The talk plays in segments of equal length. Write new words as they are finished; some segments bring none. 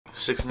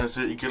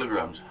630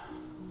 kilograms.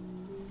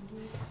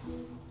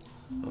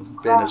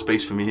 Bare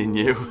space for me and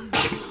you.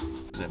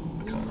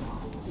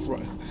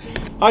 Right.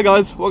 Hi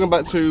guys, welcome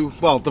back to,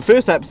 well, the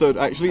first episode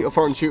actually of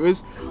Foreign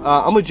Shooters.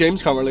 I'm with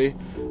James currently.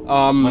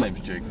 My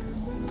name's Jake.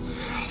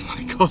 Oh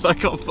my god, I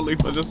can't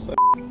believe I just said.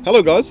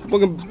 Hello guys,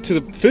 welcome to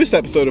the first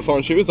episode of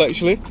Foreign Shooters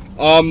actually.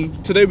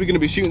 Today we're going to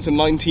be shooting some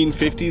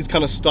 1950s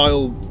kind of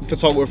style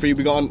photography.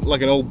 We got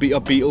like an old beat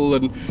up Beetle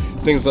and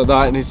things like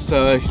that, and it's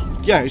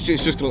yeah, it's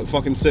just gonna look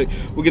fucking sick.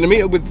 We're gonna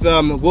meet up with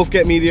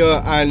Wolfget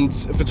Media and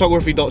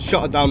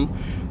photography.shutterdown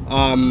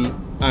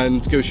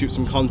and go shoot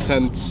some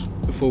content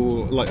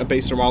for like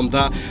based around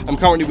that. I'm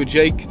currently with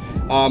Jake.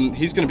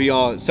 He's gonna be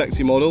our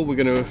sexy model. We're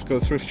gonna go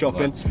thrift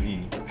shopping. That's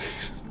me.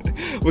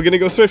 We're gonna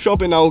go thrift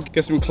shopping now,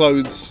 get some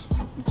clothes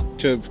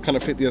to kind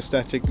of fit the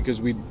aesthetic because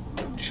we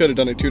should have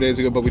done it 2 days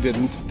ago, but we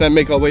didn't. Then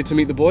make our way to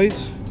meet the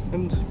boys,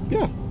 and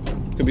yeah, it's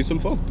gonna be some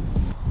fun.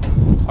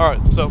 All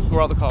right, so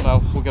we're out the car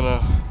now. We're gonna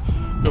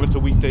go into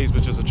Weekdays,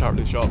 which is a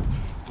charity shop,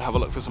 and have a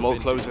look for some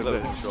old clothes in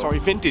there. Sorry,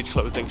 vintage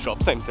clothing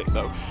shop, same thing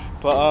though.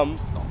 But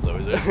Not though,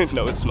 is it?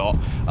 no, it's not.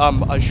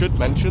 I should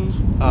mention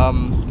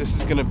this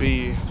is gonna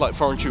be like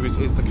Foreign Shooters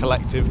is the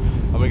collective,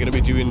 and we're gonna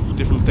be doing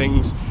different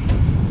things.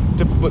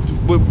 But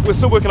we're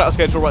still working out a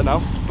schedule right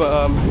now,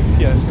 but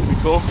yeah, it's gonna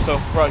be cool.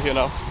 So we're out here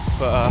now,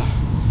 but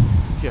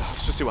yeah,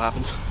 let's just see what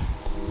happens.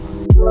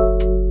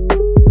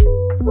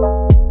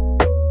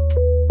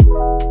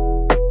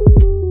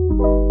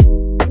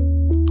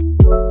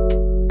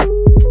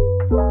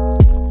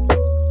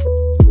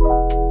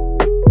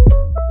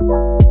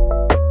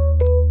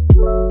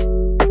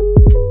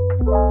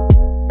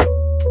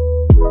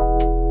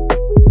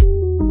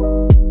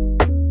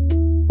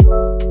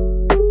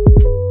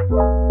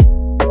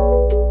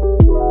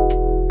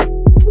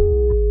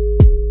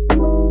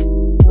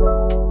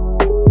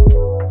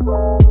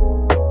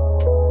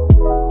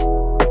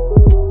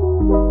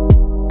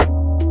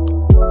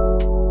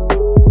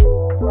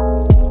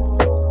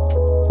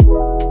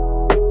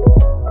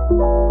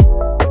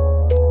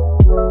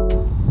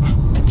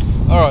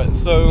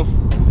 So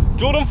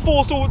Jordan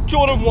 4s or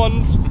Jordan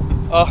 1s.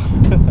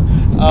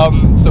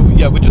 So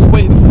yeah, we're just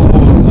waiting for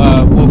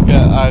Wolfget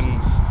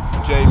and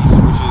James,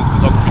 which is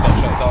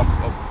photography.shutterdown.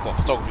 Well,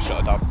 photography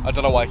shutterdown. I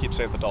don't know why I keep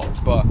saying the dot,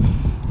 but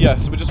yeah.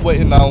 So we're just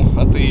waiting now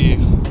at the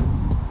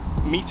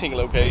meeting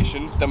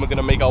location. Then we're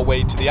gonna make our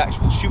way to the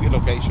actual shooting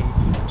location,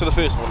 to the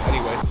first one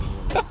anyway.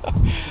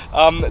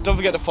 Don't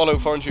forget to follow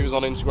Foreign Shooters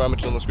on Instagram,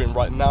 which is on the screen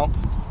right now.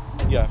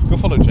 Yeah, go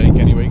follow Jake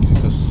anyway,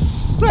 because he's a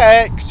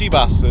sexy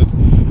bastard.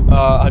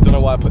 I don't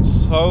know why I put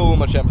so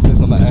much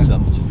emphasis on that S.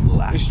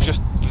 It's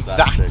just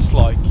that's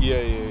like, yeah,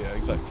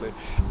 exactly.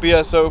 But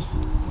yeah, so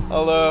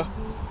I'll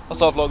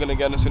start vlogging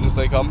again as soon as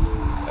they come,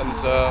 and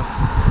yeah,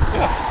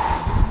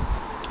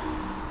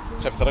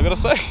 that's everything I gotta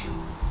say.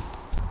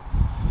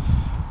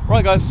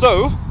 Right guys,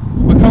 so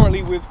we're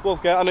currently with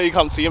Wolfget. I know you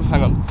can't see him,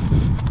 hang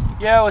on.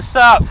 Yeah, what's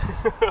up?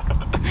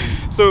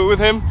 So with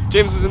him,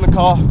 James is in the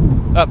car,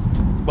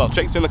 well,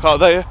 Jake's in the car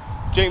there.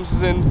 James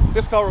is in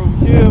this car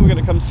over here. We're going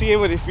to come see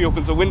him if he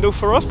opens a window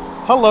for us.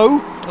 Hello.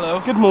 Hello.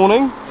 Good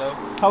morning. Hello.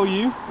 How are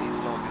you? He's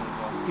vlogging as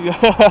well.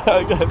 Yeah,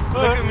 I guess.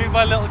 Look at me,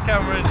 my little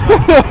camera.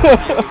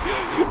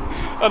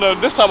 I know,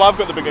 this time I've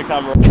got the bigger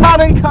camera.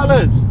 Canon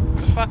colours!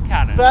 Fuck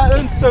Canon. Better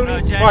than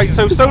Sony. No, Right,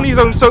 so Sony's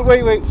only,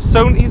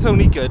 Sony's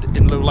only good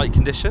in low light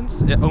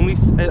conditions. It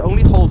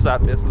only holds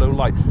up as low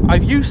light.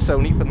 I've used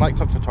Sony for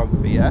nightclub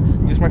photography, yeah?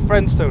 Used my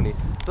friend's Sony.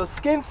 The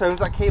skin tones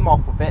that came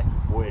off of it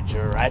were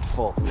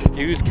dreadful.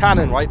 You use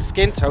Canon, right?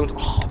 Skin tones,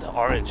 oh, the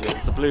oranges,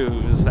 the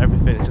blues,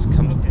 everything, it just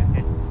comes. Do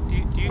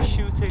you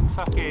shoot in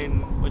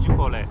fucking, what do you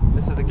call it?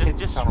 This is a kid's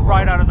just channel,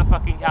 right out of the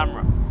fucking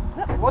camera.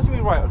 What do you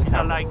mean right out of the You know,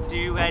 camera? like, do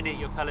you edit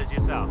your colours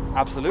yourself?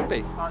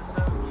 Absolutely.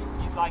 So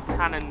you like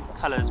Canon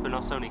colours but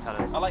not Sony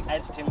colours? I like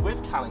editing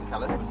with Canon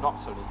colours, but not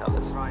Sony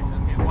colours. Right,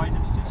 okay, why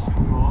don't you just shoot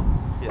raw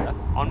Yeah.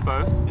 on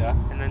both? Yeah.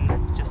 And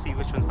then just see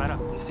which one's better?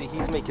 You see,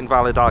 he's making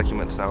valid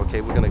arguments now,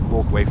 okay? We're going to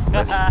walk away from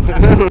this.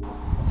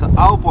 So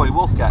our boy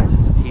Wolfget,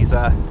 he's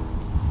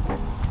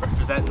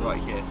representing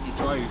right here. He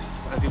drives,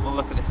 and people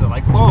look at this and are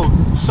like, whoa,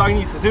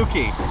 shiny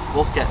Suzuki.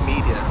 Wolfget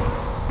Media.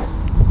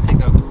 Take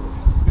note.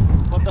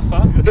 What the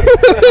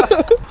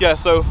fuck? Yeah,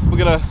 so we're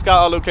going to scout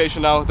our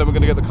location now, then we're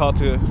going to get the car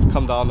to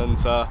come down, and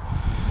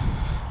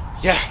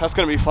yeah, that's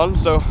going to be fun.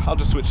 So I'll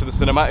just switch to the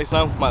cinematics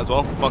now, might as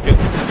well, fuck it.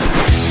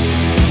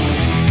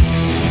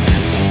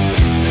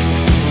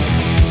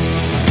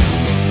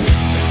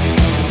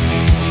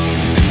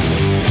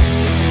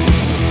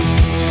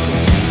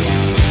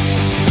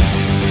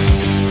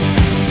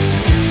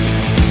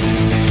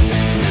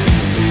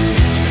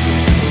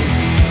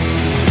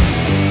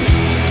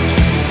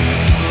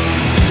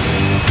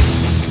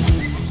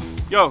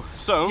 Yo,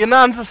 so Your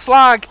nan's a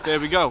slag. there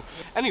we go.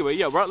 Anyway,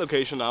 yeah, we're at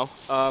location now.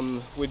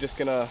 We're just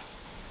gonna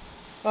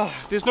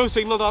there's no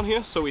signal down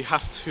here, so we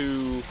have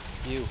to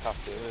You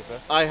have to, is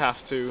it? I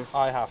have to.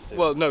 I have to.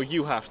 Well, no,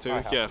 you have to.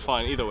 I have Yeah, to.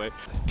 fine, either way.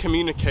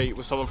 Communicate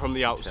with someone from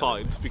the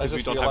outside because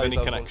we just don't have any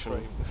realised I was on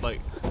connection. screen.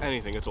 Like,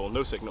 anything at all,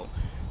 no signal.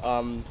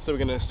 So we're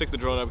gonna stick the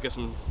drone up, get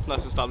some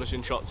nice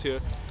establishing shots here,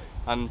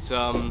 and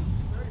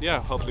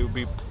yeah, hopefully we'll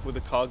be with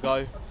the car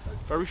guy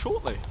very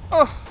shortly.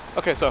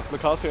 Okay, so the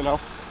car's here now.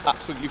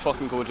 Absolutely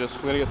fucking gorgeous.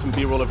 We're gonna get some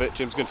B-roll of it.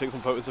 Jim's gonna take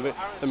some photos of it.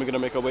 Then we're gonna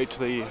make our way to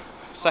the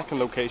second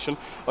location.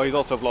 Oh, he's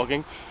also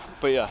vlogging.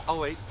 But yeah. I'll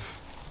wait.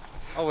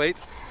 I'll wait.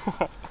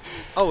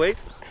 I'll wait.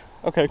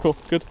 Okay, cool,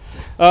 good.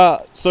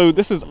 So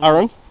this is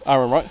Aaron.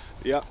 Aaron, right?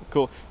 Yeah.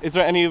 Cool. Is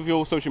there any of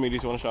your social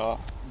medias you want to shout out?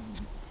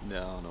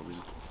 No, not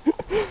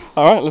really.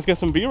 All right, let's get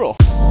some B-roll.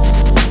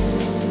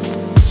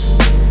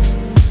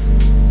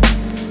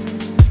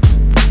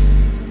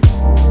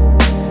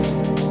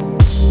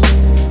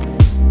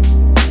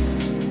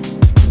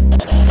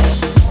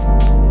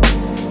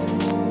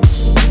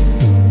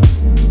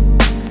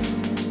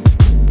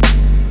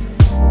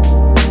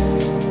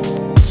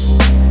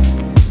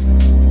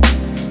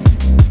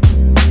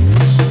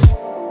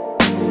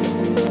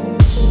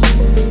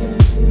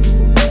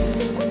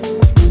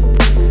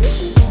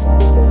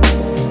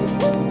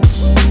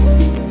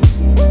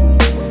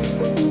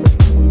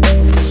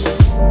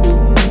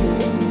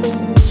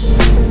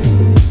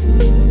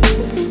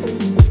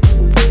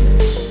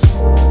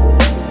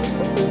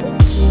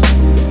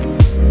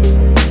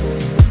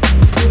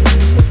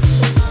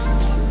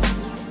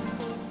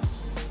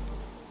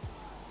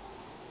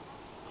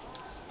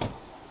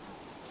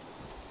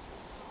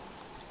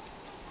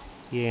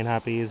 He ain't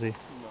happy, is he?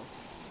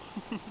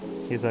 No.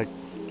 He's like,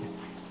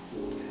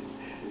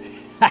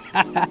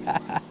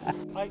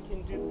 I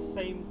can do the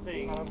same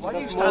thing. Why do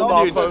you stand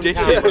there and dish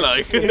it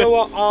like? You know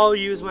what? I'll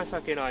use my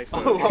fucking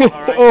iPhone.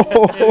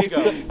 Alright? There you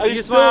go. I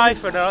use my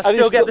iPhone and I'll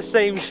still get the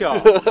same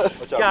shot.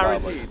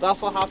 Guaranteed. That's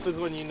what happens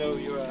when you know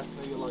you're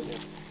like it.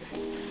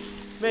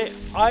 Mate,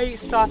 I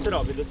started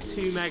off with a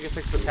 2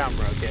 megapixel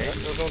camera, okay?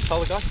 You're going to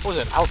tell the guy? What was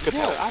it? Alcatel?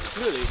 Yeah,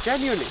 absolutely.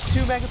 Genuinely,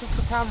 2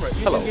 megapixel camera.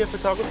 You Hello. can be a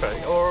photographer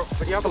or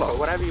videographer,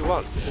 whatever you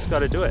want. You just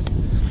gotta do it.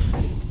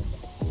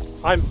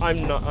 I'm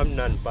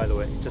none, by the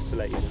way, just to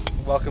let you know.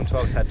 Welcome to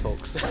our TED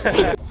Talks.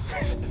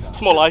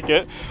 It's more like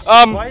it.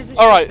 Why is it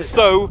All right, shifted?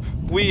 so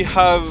we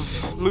have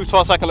moved to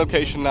our second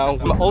location now.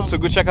 Also,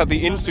 go check out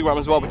the Instagram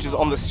as well, which is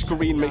on the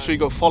screen. Make sure you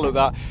go follow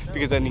that,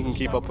 because then you can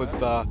keep up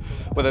with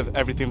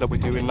everything that we're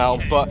doing now.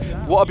 But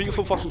what a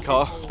beautiful fucking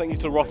car. Thank you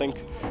to Roth Inc.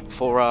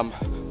 for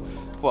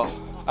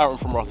well, Aaron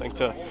from Roth Inc.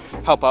 to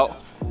help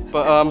out.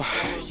 But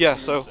yeah,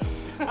 so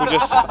we're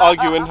just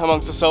arguing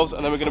amongst ourselves,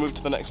 and then we're going to move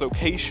to the next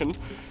location.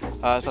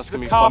 So that's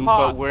going to be fun.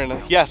 But we're in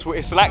a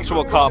it's an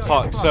actual car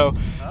park. So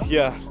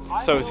yeah,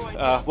 so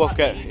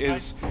Wolfgang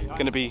is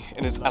going to be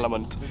in his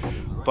element.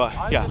 But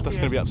yeah, that's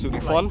going to be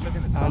absolutely fun.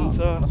 And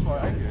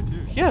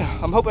yeah,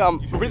 I'm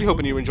really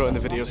hoping you're enjoying the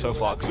video so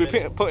far, because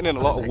we're putting in a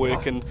lot of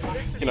work, and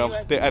you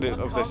know, the edit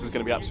of this is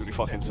going to be absolutely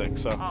fucking sick.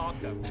 So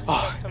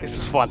this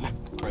is fun.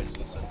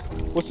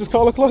 What's this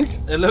car look like?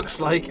 It looks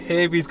like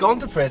Herbie's gone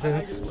to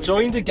prison,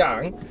 joined a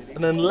gang,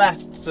 and then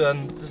left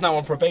and is now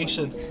on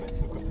probation.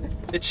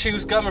 It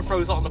chews gum and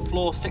throws it on the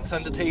floor, sticks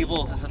under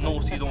tables. It's a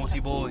naughty, naughty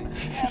boy.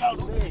 How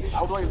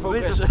do I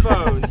With the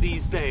phone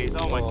these days,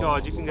 oh my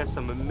god, you can get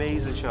some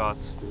amazing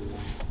shots.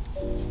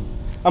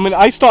 I mean,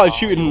 I started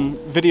shooting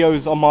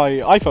videos on my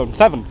iPhone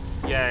 7.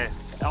 Yeah.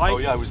 Oh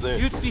yeah, I was there.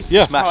 You'd be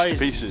Yeah. Smashed surprised. to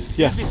pieces.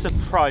 Yes. You'd be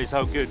surprised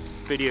how good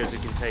videos you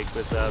can take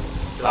with the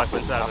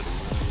iPhone 7.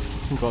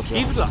 God, yeah.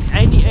 Even like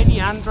any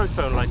Android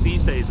phone like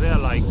these days, they're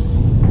like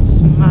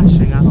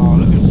smashing out. Oh,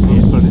 look at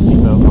Steve putting his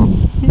seatbelt on.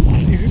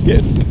 He's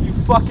scared. You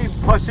fucking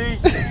pussy!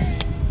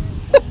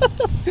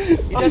 He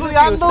That's what the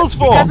handle's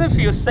for! He doesn't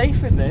feel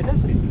safe in there,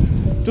 does he?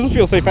 Doesn't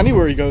feel safe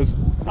anywhere he goes.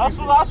 That's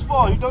what that's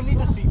for. You don't need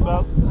a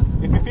seatbelt.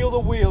 If you feel the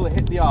wheel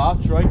hit the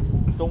arch, right?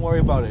 Don't worry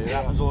about it. It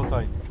happens all the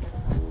time.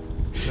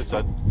 Good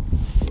son.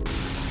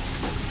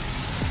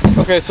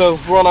 Okay, so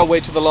we're on our way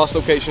to the last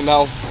location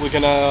now. We're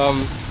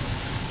gonna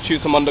shoot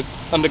some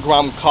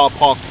underground car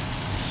park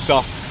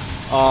stuff.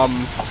 So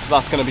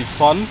that's gonna be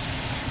fun.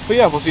 But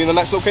yeah, we'll see you in the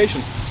next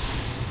location.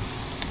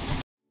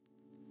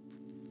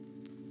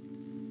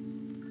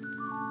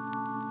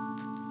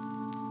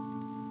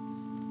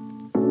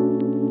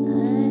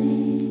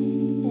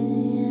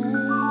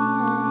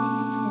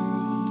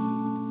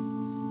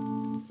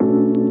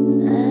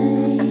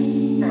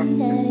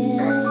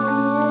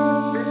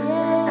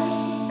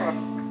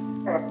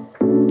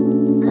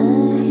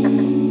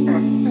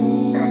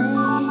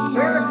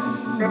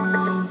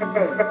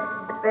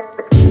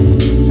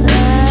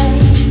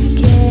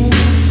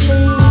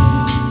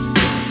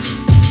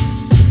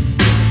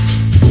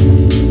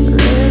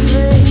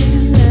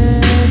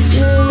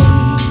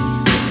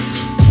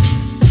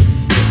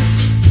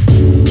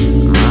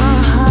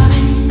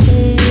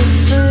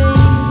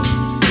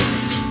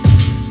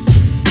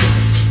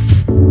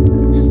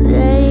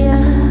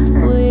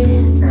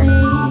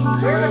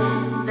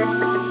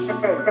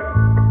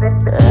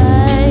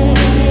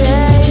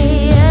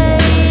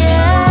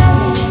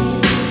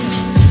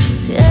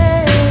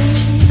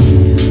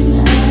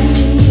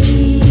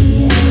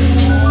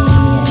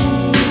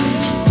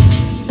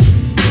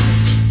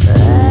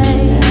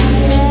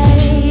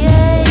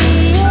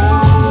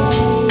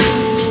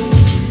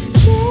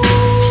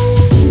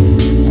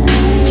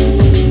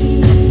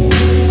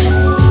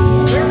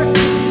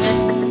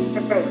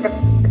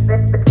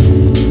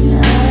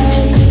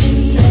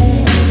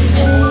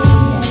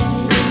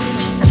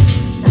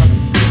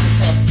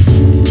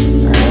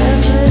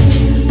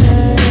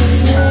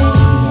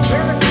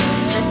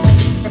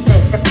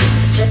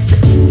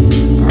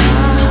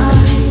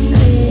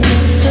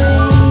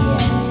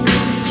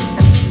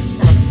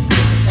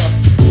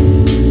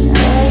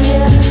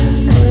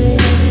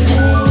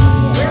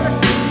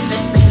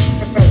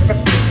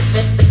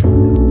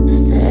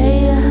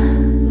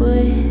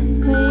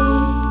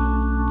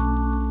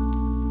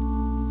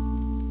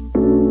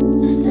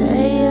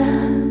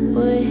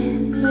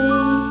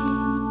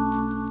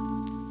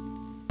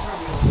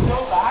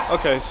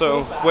 Okay,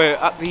 so we're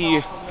at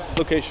the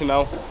location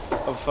now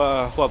of,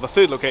 well, the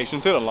third location,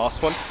 third and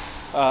last one.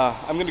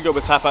 I'm gonna go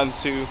with Tapan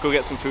to go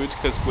get some food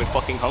because we're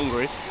fucking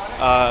hungry.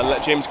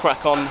 Let James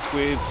crack on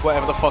with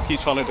whatever the fuck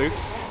he's trying to do.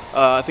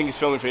 I think he's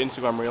filming for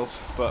Instagram Reels,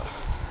 but...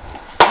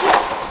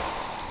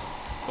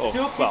 Oh,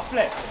 well,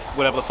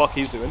 whatever the fuck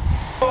he's doing.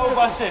 Oh,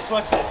 watch this,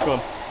 watch this. Go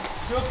on.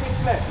 Do a kick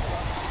flip.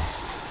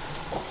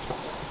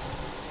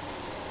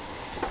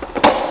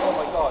 Oh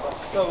my god,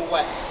 that's so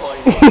wet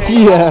slime.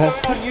 Yeah.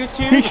 Going on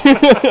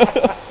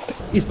YouTube.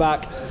 He's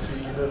back.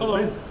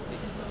 Hello.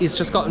 He's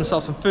just got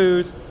himself some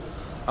food.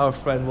 Our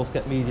friend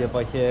Wolfget Media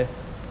by here,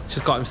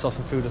 she's got himself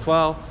some food as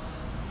well.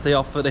 They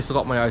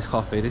forgot my iced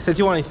coffee. They said,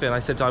 do you want anything? I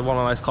said, I want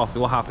an iced coffee.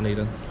 What happened,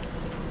 Aiden?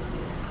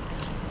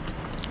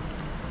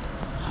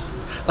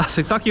 That's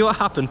exactly what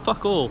happened.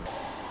 Fuck all.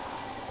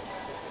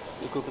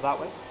 We'll go for that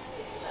way.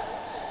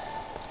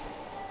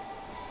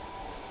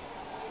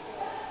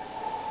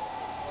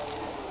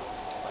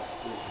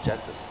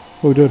 Gentis.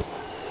 Oh, dude.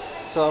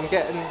 So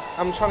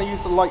I'm trying to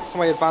use the lights to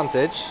my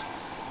advantage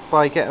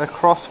by getting a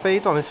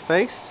crossfade on his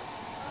face.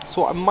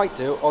 So what I might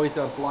do, oh, he's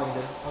going to blind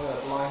him. I'm going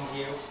to blind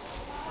you.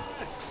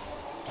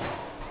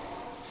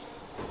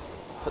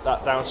 Put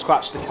that down,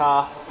 scratch the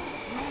car.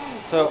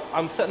 So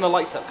I'm setting the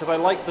lights up because I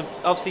like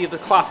obviously the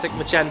classic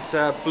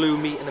magenta blue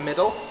meat in the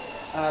middle.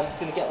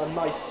 Going to get a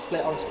nice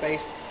split on his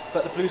face,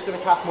 but the blue's going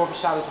to cast more of the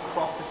shadows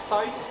across his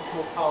side if it's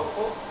more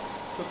powerful.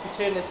 So if we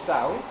turn this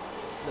down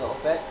a little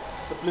bit,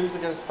 the blues are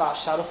going to start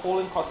shadow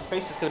falling across his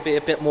face. It's going to be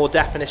a bit more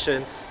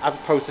definition as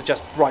opposed to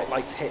just bright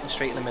lights hitting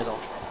straight in the middle.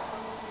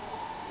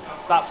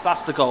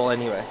 That's the goal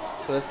anyway.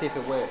 So let's see if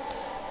it works.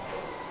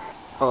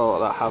 Oh,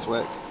 that has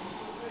worked.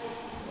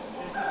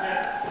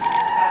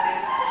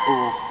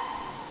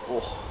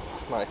 Oh,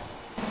 that's nice.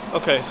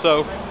 Okay,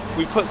 so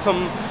we put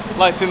some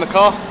lights in the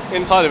car,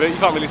 inside of it. You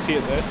can't really see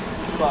it there,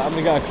 but I'm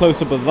gonna get a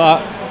close up of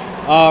that.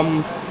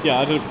 Yeah,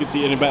 I don't know if you can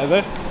see it any better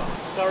there.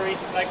 Sorry,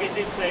 like I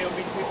did say, it'll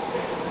be too.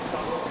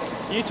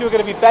 You two are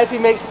going to be busy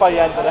mates by the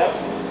end of it.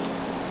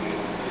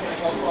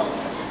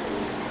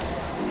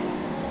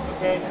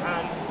 Okay,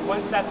 and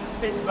one step,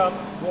 fist bump,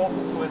 walk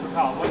towards the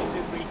car. 1,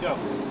 2, 3, go.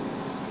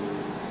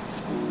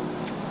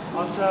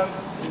 Awesome.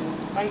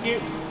 Thank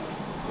you.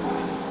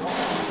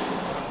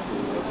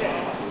 Okay.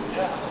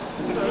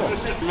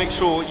 Yeah. Make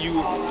sure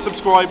you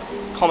subscribe,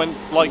 comment,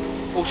 like,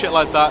 all shit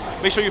like that.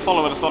 Make sure you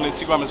follow us on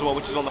Instagram as well,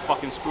 which is on the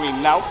fucking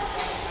screen now.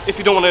 If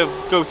you don't want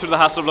to go through the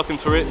hassle of looking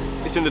through it,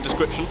 it's in the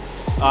description.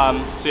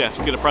 So yeah,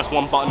 you're gonna press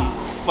one button,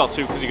 well,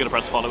 two, because you're gonna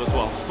press follow as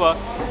well. But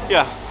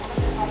yeah,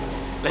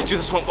 let's do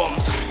the smoke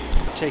bombs.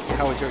 Shaky,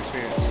 how was your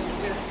experience?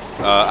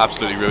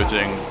 Absolutely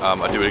riveting.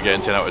 I do it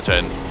again, 10 out of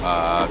 10.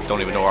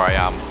 Don't even know where I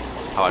am,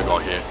 how I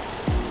got here.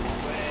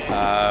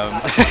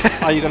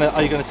 Are you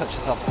gonna touch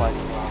yourself slides?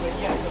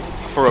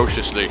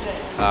 Ferociously.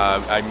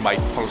 I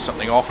might pull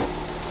something off.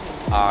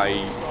 I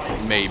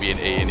may be in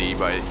A&E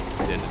by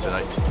the end of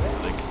tonight,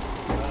 I think.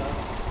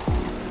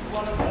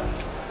 One of us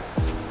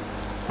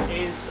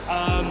is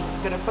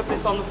going to put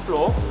this on the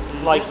floor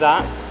like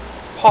that,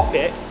 pop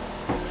it,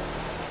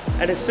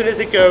 and as soon as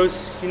it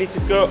goes, you need to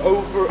go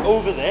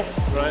over this.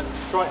 Right.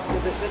 Try,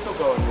 because this will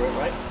go under it,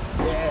 right?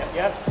 Yeah.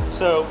 Yeah.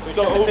 So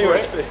go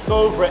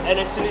over it, and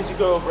as soon as you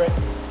go over it,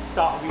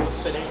 start wheel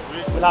spinning.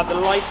 We'll have the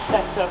lights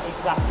set up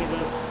exactly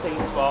the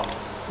same spot.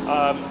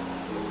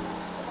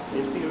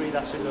 In theory,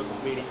 that should look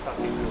really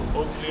fucking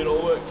cool. Hopefully, it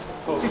all works.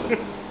 Hopefully.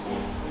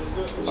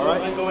 All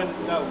right. I'm going.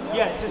 No.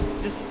 Yeah, just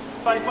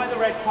by the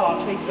red car,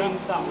 facing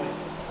that way.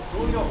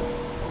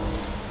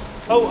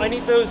 Oh, I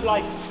need those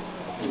lights.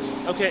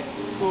 Okay.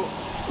 Cool.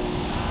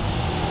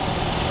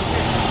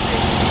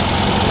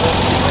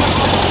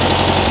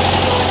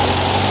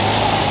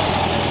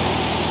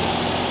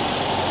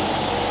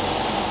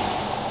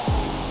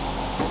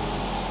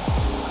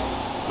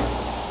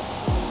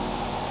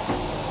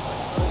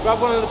 Grab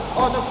one of the.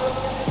 Oh no!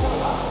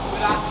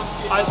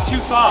 It's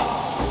too fast.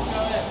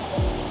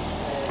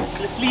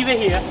 Let's leave it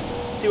here.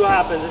 See what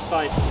happens. It's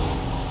fine.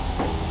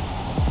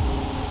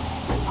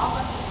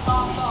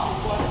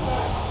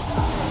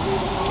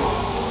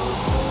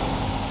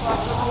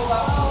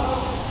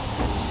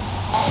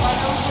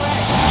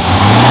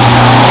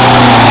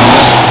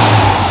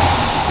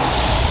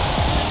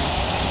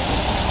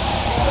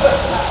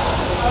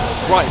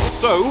 Right,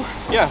 so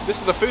yeah, this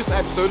is the first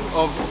episode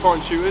of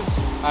Foreign Shooters,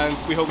 and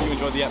we hope you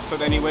enjoyed the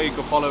episode anyway.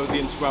 Go follow the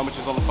Instagram, which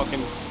is on the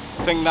fucking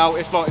thing now.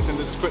 If not, it's in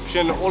the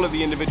description. All of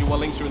the individual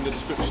links are in the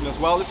description as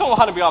well. It's all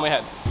had to be on my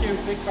head.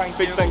 Big thank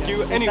you. Big thank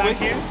you. Anyway,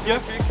 thank you.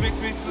 Yeah.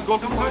 Go on,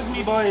 hug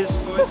me, boys.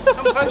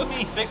 Hug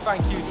me. Big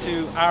thank you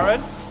to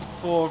Aaron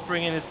for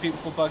bringing his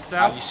beautiful bug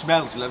down. You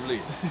smells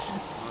lovely.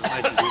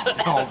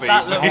 Oh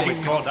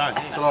my god,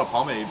 it's a lot of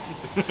pomade.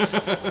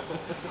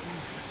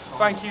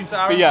 Thank you to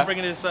Aaron for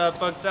bringing his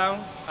bug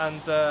down,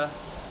 and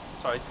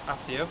sorry,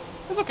 after you.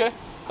 It's okay.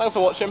 Thanks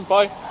for watching.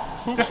 Bye.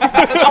 Bye.